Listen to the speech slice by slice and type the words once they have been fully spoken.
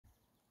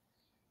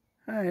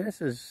Hi,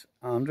 this is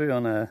Andrew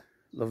on a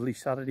lovely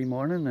Saturday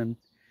morning, and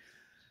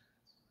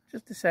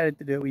just decided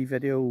to do a wee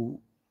video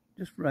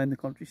just around the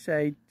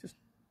countryside, just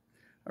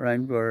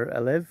around where I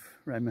live,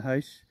 around my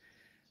house.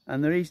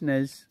 And the reason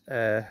is,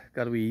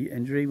 got a wee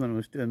injury when I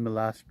was doing my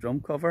last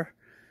drum cover,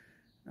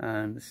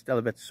 and it's still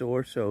a bit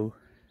sore, so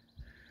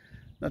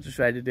not just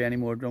ready to do any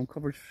more drum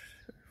covers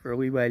for a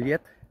wee while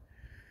yet.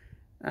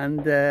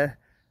 And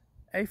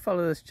I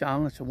follow this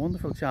channel. It's a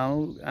wonderful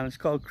channel, and it's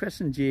called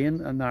Chris and Jane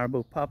and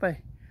Narrowboat Poppy.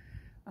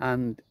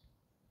 And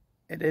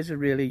it is a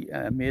really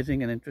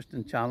amazing and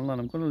interesting channel, and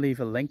I'm going to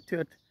leave a link to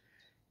it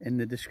in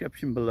the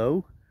description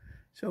below.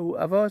 So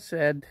I've always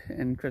said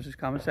in Chris's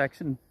comment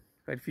section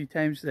quite a few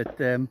times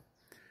that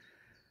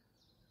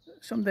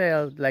someday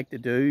I'd like to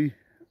do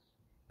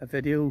a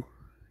video,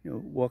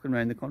 walking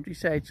around the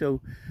countryside.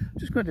 So I'm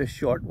just going to do a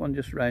short one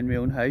just around my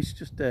own house,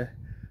 just to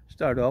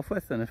start off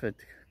with, and if it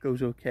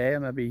goes okay,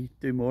 I'll maybe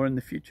do more in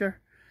the future.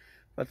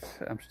 But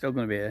I'm still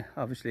going to be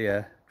obviously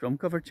a drum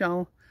cover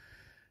channel.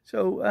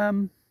 So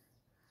I'm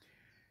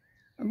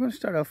going to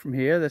start off from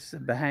here. This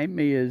behind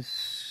me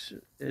is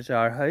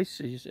our house,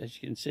 as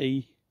you can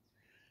see,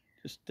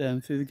 just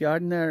through the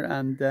garden there,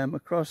 and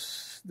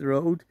across the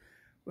road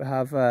we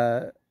have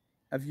a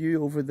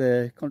view over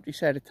the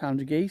countryside of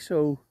Tandragee.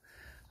 So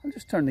I'll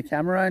just turn the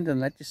camera around and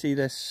let you see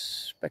this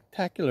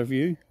spectacular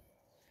view.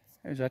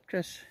 How's that,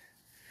 Chris?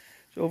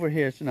 So over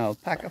here it's an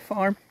alpaca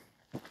farm.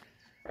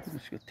 I'm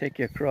just going to take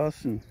you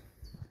across, and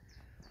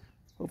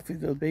hopefully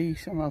there'll be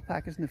some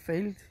alpacas in the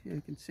field.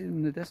 You can see them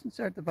in the distance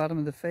there at the bottom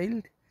of the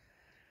field.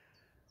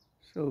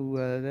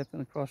 So they've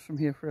been across from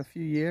here for a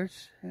few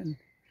years, and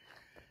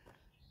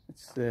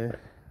it's the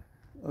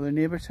other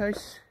neighbour's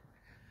house.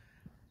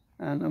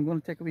 And I'm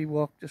going to take a wee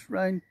walk just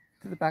round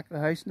to the back of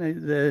the house. Now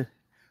the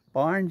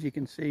barns you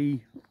can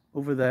see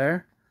over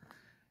there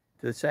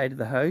to the side of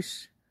the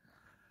house.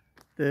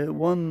 The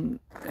one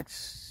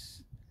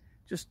it's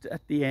just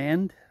at the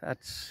end,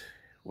 that's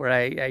where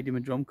I do my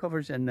drum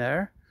covers, in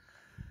there.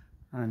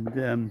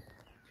 And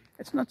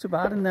it's not so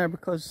bad in there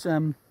because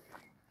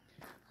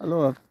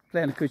although I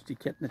play an acoustic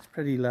kit and it's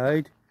pretty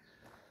loud,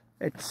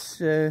 it's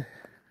the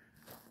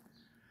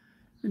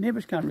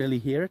neighbours can't really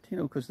hear it,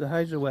 because the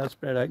houses are well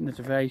spread out, and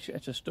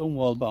it's a stone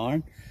wall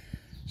barn.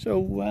 So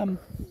we'll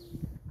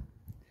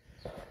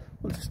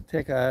just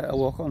take a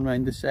walk on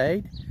round the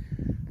side,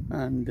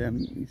 and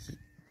you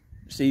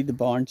see the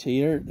barns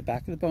here at the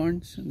back of the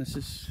barns, and this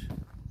is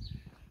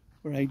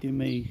where I do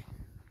my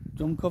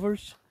drum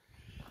covers.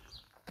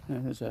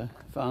 There's a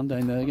fan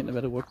down there getting a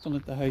bit of work done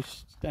at the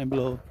house. Down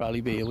below will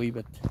probably be a wee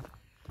bit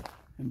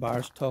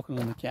embarrassed talking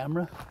on the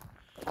camera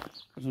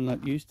because I'm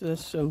not used to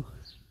this. So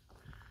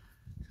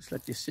just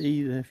let you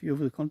see the view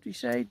over the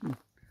countryside and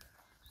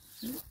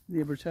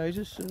neighbours'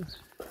 houses. So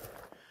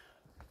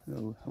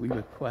go a wee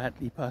bit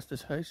quietly past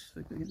this house.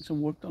 They're getting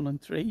some work done on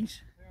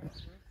trees.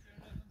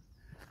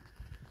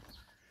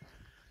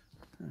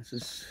 This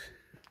is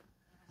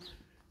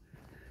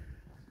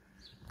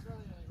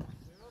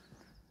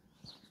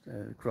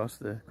across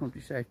the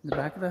countryside in the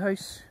back of the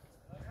house.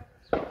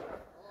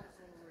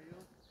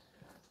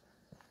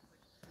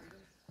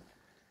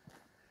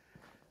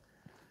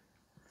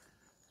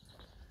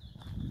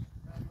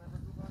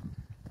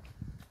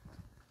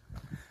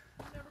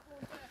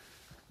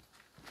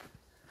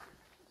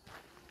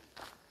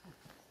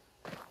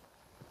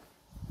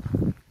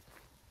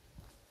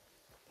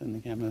 Turn the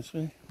camera this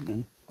way.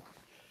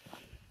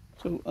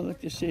 So I'd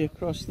like to see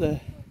across the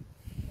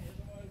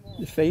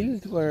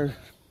field, where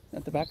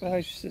at the back of the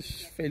house,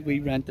 this field we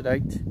rent it out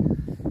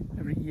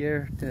every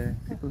year to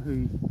people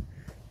who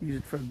use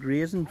it for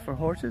grazing for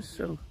horses.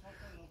 So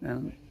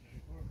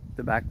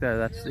the back there,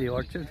 that's the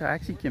orchard. I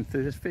actually came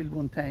through this field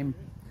one time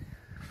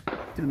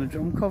doing a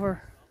drum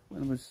cover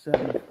when it was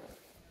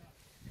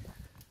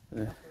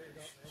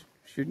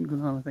shooting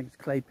going on. I think it's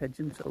clay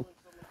pigeon, so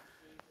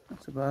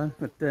not so bad.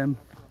 But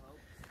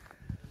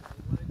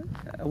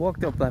I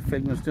walked up that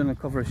field and was doing a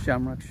cover of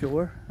Shamrock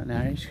Shore, an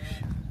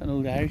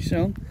old Irish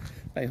song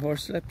by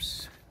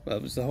Horslips. Well,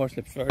 it was the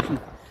Horslips version,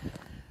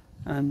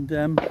 and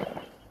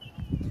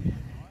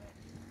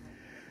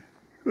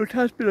it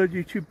has been on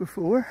YouTube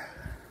before.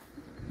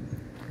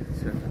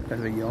 It's a bit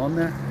of a yawn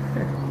there.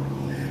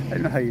 I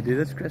don't know how you do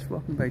this, Chris,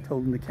 walking by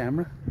holding the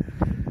camera.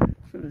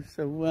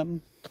 So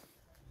I'm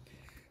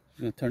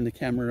going to turn the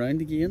camera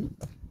around again.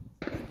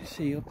 You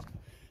see up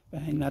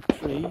behind that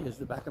tree is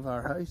the back of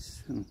our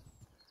house, and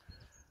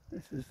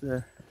this is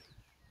the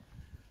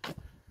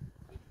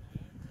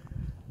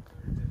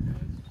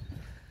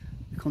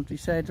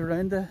countryside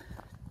around the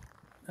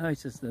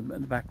house. Is the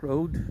back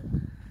road,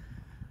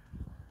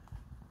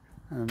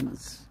 and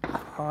it's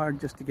hard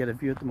just to get a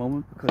view at the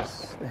moment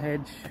because the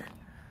hedge,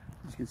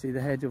 as you can see,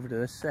 the hedge over to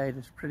this side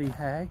is pretty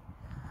high,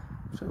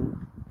 so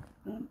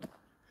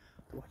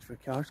watch for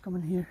cars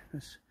coming here.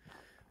 There's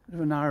a bit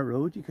of a narrow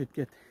road. You could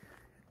get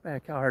hit by a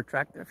car or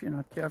tractor if you're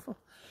not careful.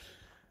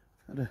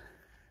 Had a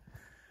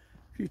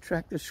few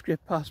tractors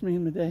scrape past me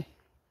in the day.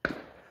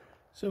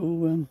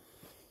 So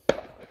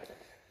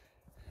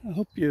I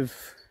hope you've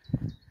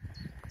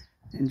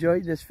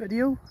enjoyed this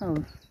video,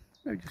 I'll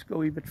maybe just go a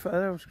wee bit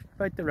further. I was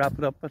about to wrap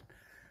it up, but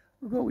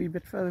we'll go a wee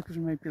bit further because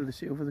we might be able to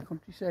see over the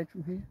countryside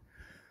from here.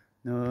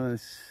 No,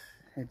 this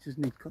hedges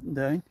need cutting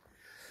down.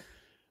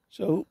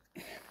 So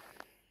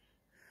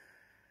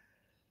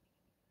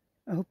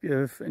I hope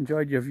you've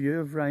enjoyed your view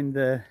of around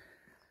the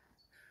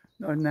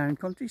Northern Ireland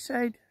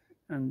countryside,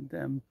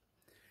 and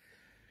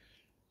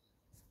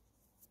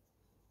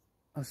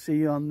I'll see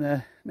you on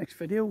the next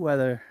video,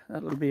 whether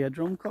that'll be a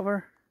drum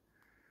cover,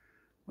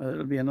 whether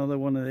it'll be another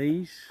one of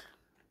these.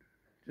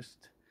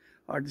 Just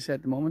hard to say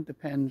at the moment,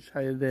 depends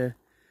how the,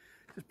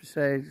 just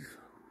beside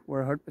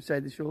where I hurt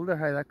beside the shoulder,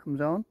 how that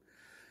comes on.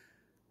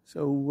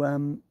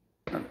 So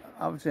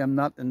obviously I'm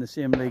not in the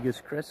same league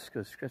as Chris,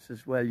 because Chris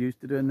is well used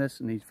to doing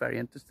this and he's very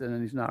interested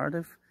in his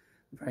narrative,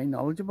 very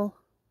knowledgeable.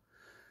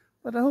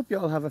 But I hope you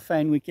all have a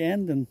fine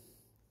weekend, and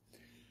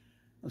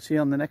I'll see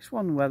you on the next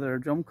one, whether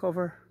a drum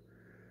cover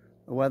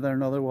or whether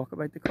another walk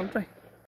about the country.